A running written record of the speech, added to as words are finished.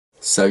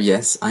So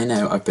yes, I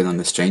know I've been on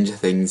the Stranger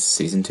Things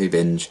Season 2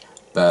 binge,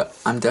 but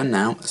I'm done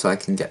now, so I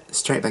can get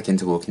straight back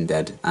into Walking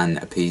Dead and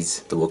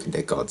appease the Walking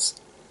Dead gods.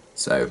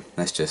 So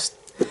let's just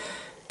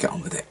get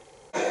on with it.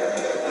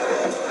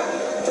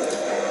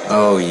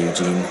 Oh,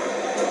 Eugene.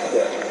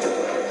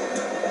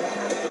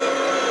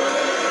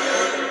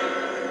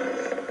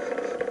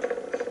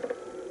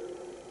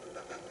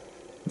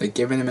 They're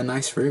giving him a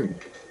nice room.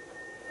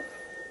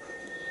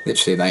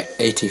 Literally, like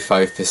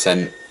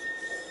 85%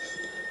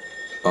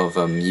 of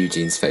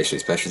Eugene's facial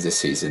expressions this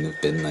season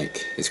have been like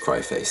his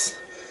cry face.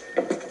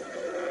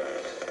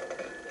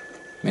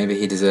 Maybe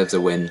he deserves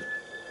a win.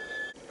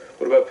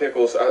 What about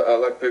pickles? I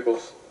like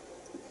pickles.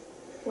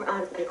 We're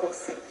out of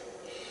pickles.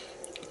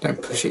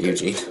 Don't push it,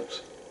 Eugene.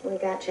 We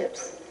got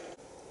chips.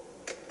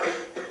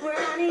 We're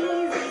on an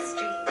easy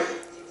street,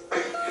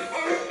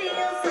 and it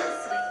feels so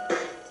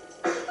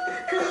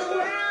sweet. 'Cause the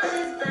world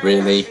is burning,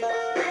 Really?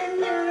 and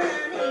you're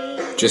on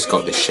easy. Just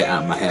got this shit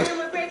out of my head. And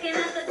we're breaking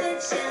out the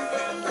good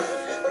champagne.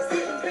 We're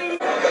sipping pretty.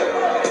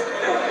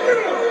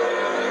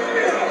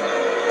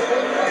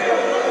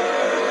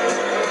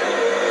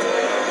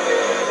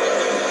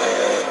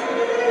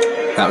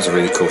 That was a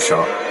really cool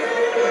shot.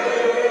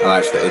 I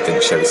liked that it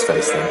didn't show his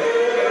face then.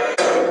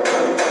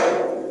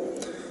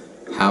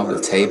 How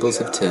the tables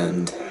have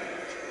turned.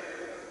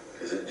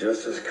 Is it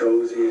just as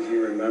cozy as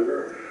you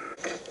remember?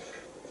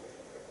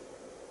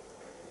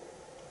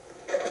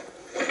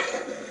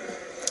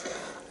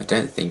 I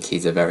don't think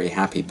he's a very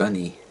happy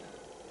bunny.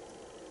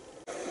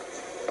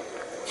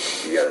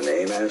 You got a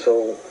name,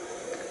 asshole?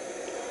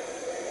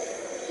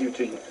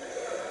 Eugene.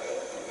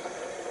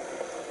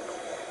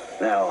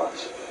 Now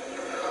us.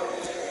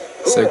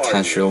 So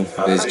casual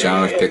with his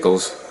jar of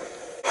pickles.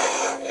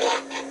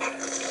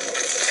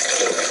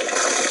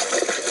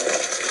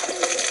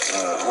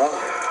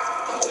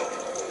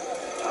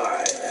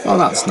 Oh,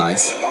 that's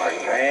nice. Smart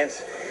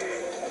pants.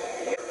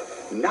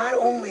 Not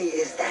only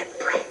is that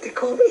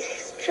practical, it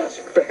is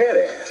just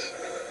badass.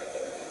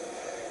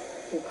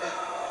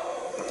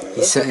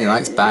 He certainly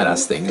likes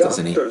badass things,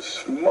 doesn't he? Dr.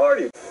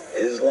 Smarty.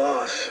 His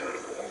loss.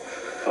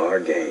 Our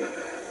gain.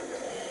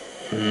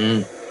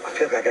 I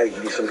feel like I gotta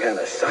give you some kind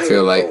of I sign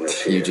feel like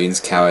bonus here. Eugene's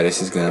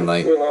cowardice is gonna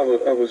like Well,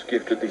 I was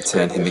gifted these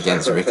turn him pickles.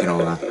 against Rick and all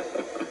that.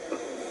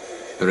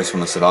 He'll just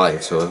want to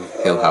survive, so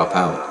he'll help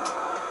out.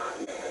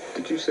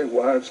 Did you say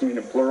wives mean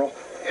in plural?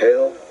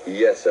 Hell,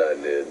 yes I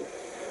did.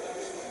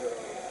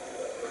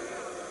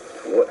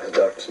 What does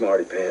Dr.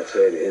 Smarty Pants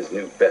say to his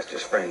new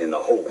bestest friend in the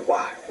whole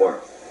wide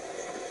world?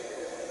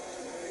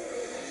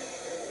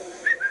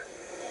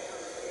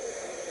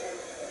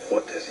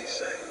 What does he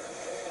say?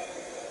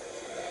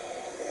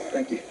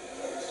 Thank you.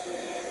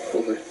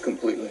 Fully,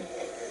 completely,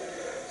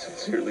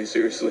 sincerely,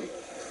 seriously.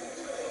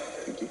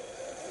 Thank you.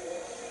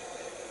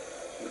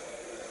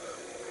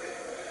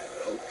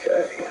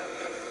 Okay.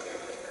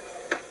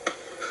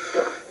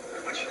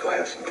 Why don't you go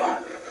have some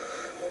fun?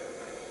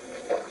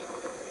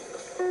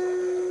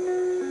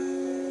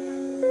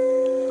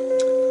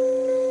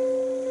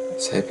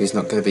 Let's hope he's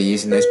not going to be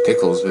using those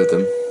pickles with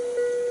them.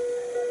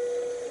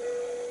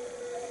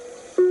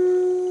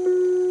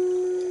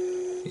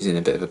 He's in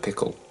a bit of a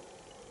pickle.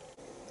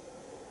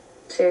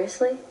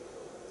 Seriously?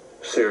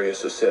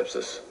 Serious as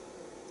sepsis.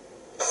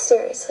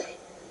 Seriously.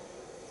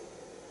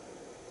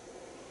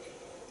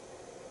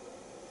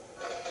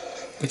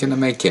 They're going to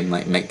make him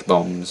like make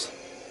bombs.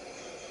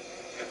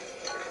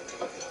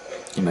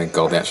 Oh my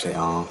god, they actually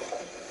are.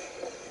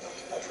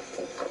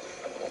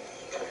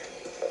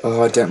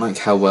 Oh, I don't like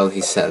how well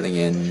he's settling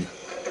in.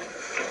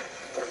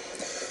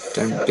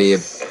 Don't be a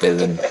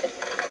villain.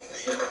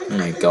 Oh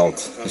my god,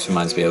 this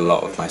reminds me a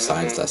lot of my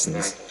science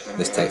lessons.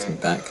 This takes me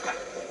back.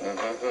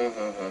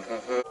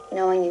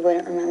 Knowing you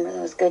wouldn't remember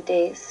those good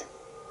days.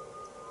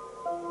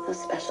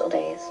 Those special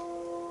days.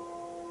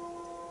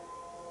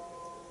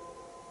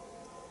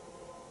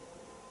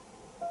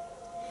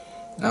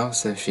 Oh,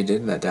 so she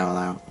did let Daryl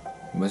out.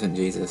 It wasn't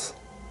Jesus.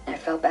 I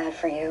felt bad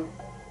for you.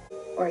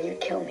 Or you'd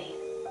kill me.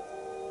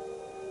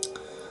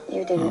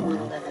 You didn't want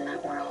to live in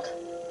that world.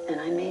 And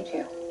I made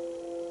you.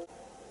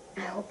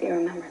 I hope you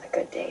remember the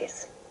good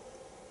days.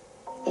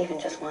 Even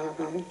just one of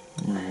them.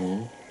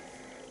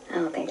 I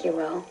don't think you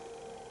will.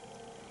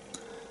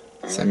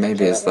 So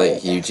maybe it's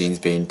like Eugene's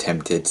being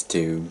tempted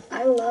to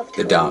I loved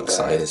the who dark you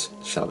side,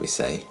 were. shall we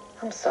say.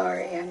 I'm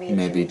sorry, I made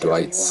Maybe you into who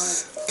you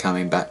Dwight's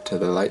coming back to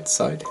the light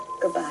side. are.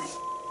 Goodbye,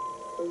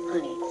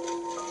 honey.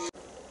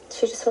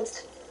 She just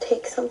wants to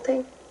take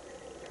something.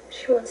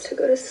 She wants to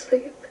go to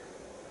sleep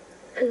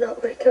and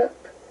not wake up.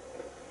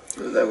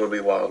 That would be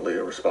wildly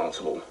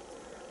irresponsible.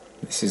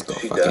 This has got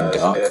She fucking dies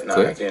dark at night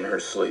quick. in her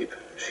sleep.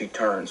 She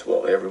turns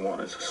while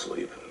everyone is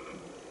asleep.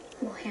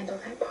 We'll handle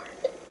that part.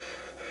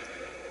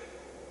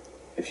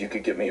 If you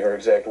could get me her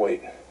exact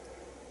weight,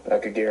 I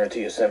could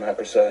guarantee a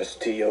semi-precise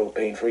TO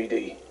pain-free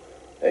D.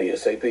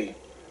 ASAP.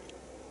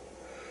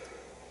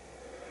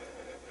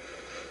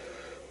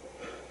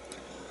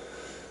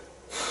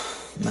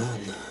 Man.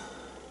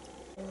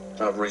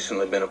 I've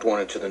recently been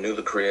appointed to the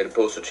newly created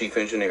post of chief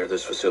engineer of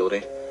this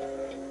facility.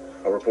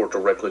 I report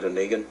directly to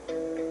Negan.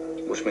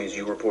 which means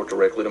you report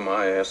directly to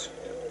my ass.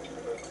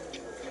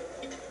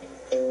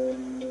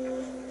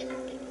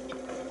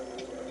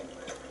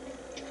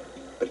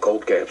 The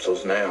cold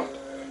capsules now.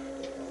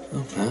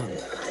 Oh man.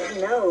 I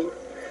don't know.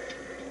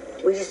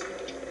 We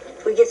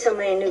get so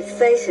many new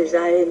faces,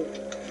 I didn't.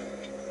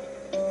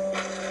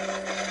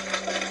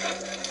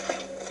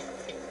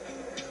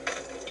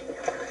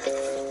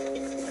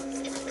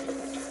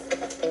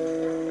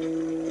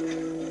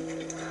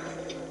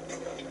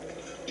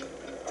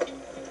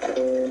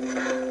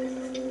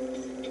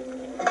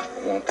 I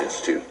want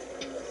this too.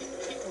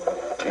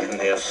 And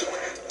this.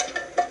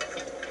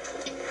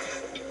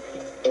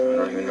 I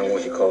don't even know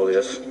what you call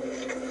this.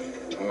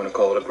 I'm gonna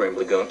call it a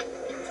Grimbley gun.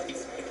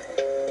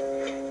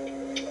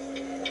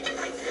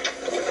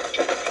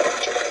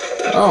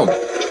 Oh.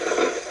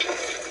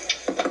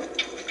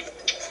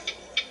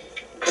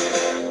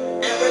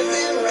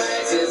 Everything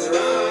right is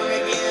wrong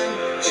again,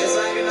 just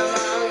like in a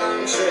long,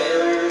 long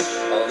trailer.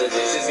 All the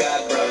dishes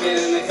got broken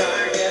in the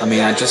car. I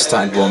mean, I just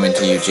started warming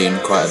to Eugene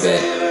quite a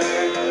bit.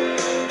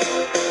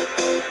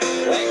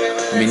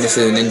 I mean, this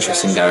is an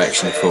interesting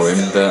direction for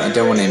him, but I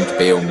don't want him to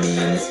be all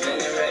mean.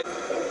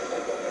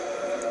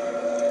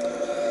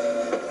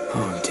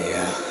 Oh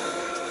dear.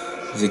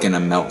 Is he gonna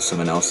melt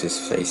someone else's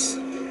face?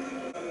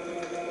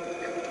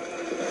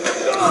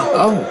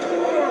 Oh!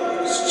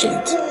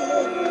 Shit.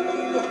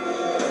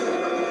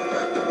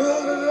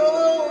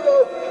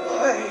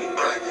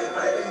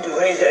 I didn't do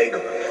anything.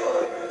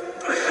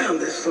 I found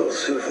this little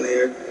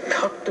souvenir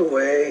tucked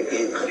away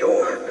in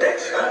your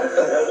desk.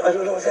 I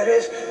don't know what that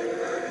is.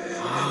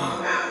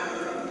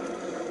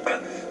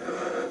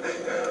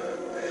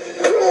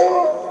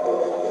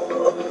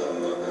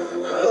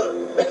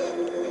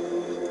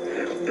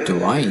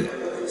 Dwight.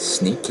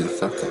 Sneaky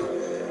fucker.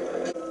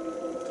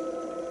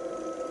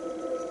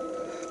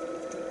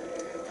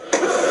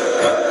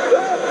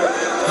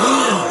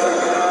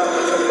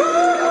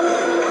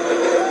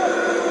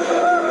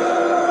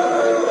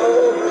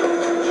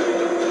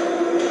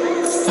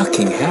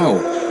 Fucking hell.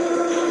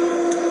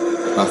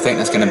 I think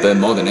that's gonna burn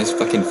more than his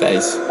fucking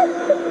face.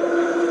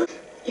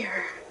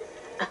 You're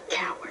a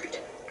coward.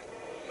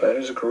 That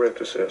is a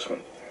correct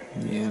assessment.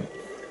 Yeah.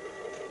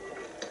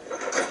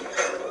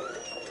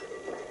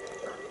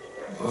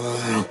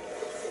 Wow.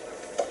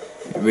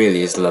 It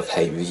really is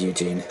love-hate with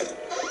Eugene.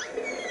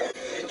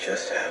 You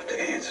just have to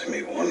answer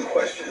me one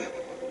question,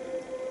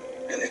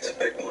 and it's a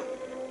big one.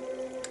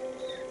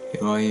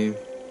 Who are you?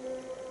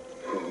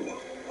 Who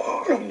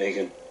are I'm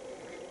Negan.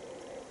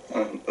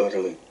 I'm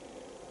utterly,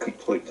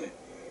 completely,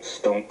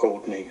 stone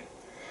cold Negan.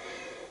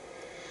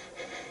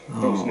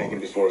 I was Negan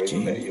before I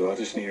even Eugene. met you. I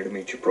just needed to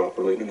meet you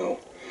properly to know.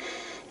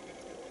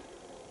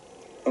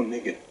 I'm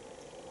Negan.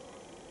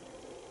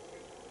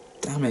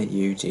 Damn it,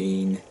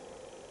 Eugene.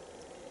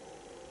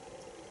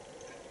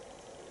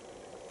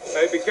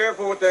 Hey, be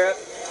careful with that.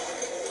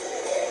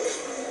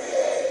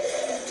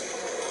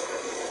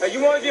 Hey,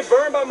 you want to get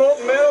burned by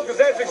molten metal? Because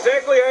that's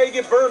exactly how you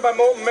get burned by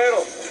molten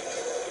metal.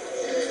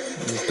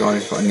 This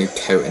guy's got a new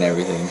coat and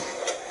everything.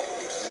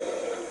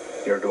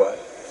 You're Dwight.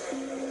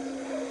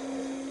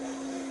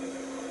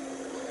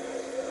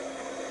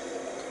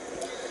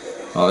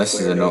 Oh, this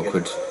is an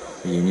awkward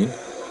reunion.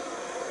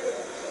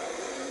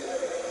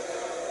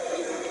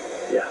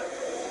 Yeah.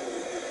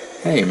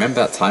 Hey, remember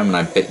that time when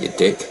I bit your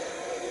dick?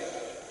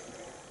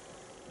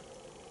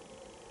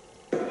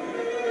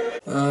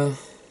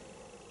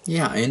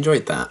 Yeah, I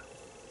enjoyed that.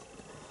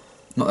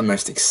 Not the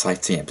most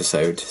exciting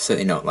episode,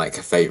 certainly not like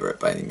a favourite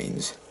by any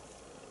means.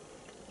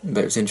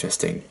 But it was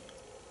interesting.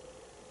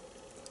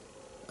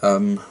 I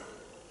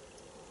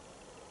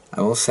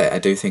will say, I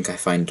do think I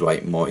find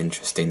Dwight more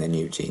interesting than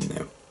Eugene,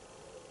 though.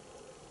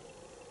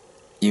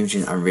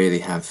 Eugene, I really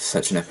have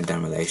such an up and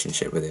down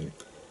relationship with him.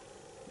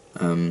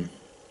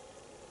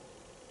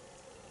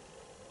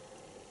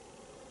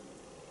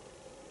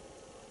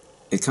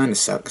 It kind of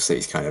sucks that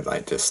he's kind of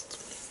like just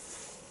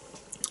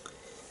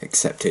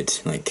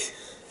accepted like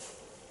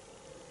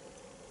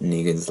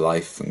Negan's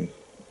life and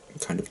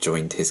kind of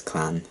joined his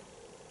clan,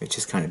 which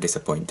is kind of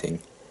disappointing.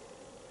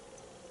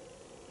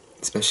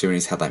 Especially when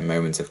he's had like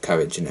moments of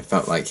courage and it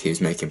felt like he was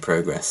making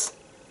progress.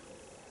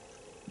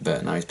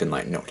 But now he's been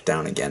like knocked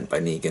down again by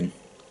Negan.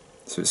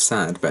 So it's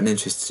sad, but an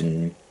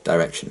interesting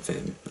direction for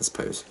him, I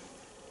suppose.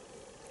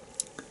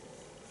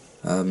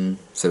 So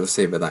we'll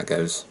see where that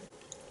goes.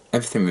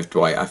 Everything with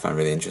Dwight I found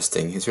really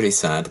interesting. He's really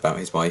sad about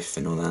his wife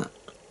and all that.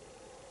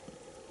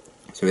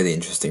 It's a really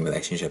interesting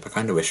relationship. I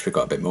kind of wish we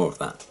got a bit more of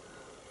that.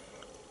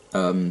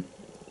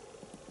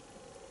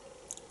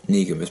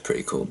 Negan was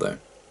pretty cool though.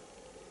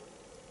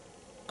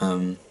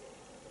 I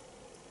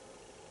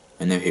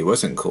know he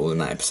wasn't cool in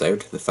that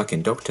episode. The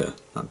fucking doctor.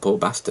 That poor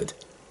bastard.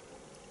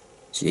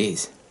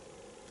 Jeez.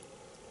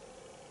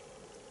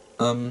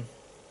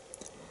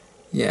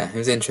 Yeah, it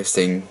was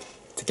interesting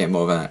to get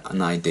more of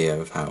an idea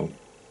of how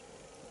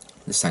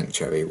the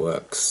sanctuary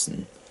works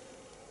and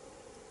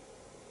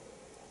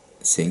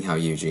seeing how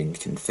Eugene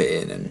can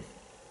fit in and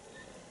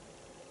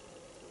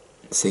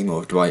seeing more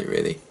of Dwight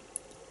really.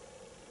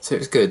 So it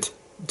was good,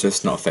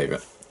 just not a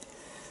favourite.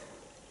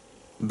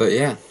 But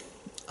yeah,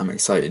 I'm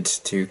excited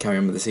to carry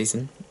on with the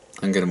season.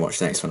 I'm going to watch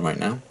the next one right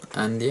now,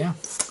 and yeah,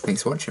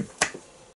 thanks for watching.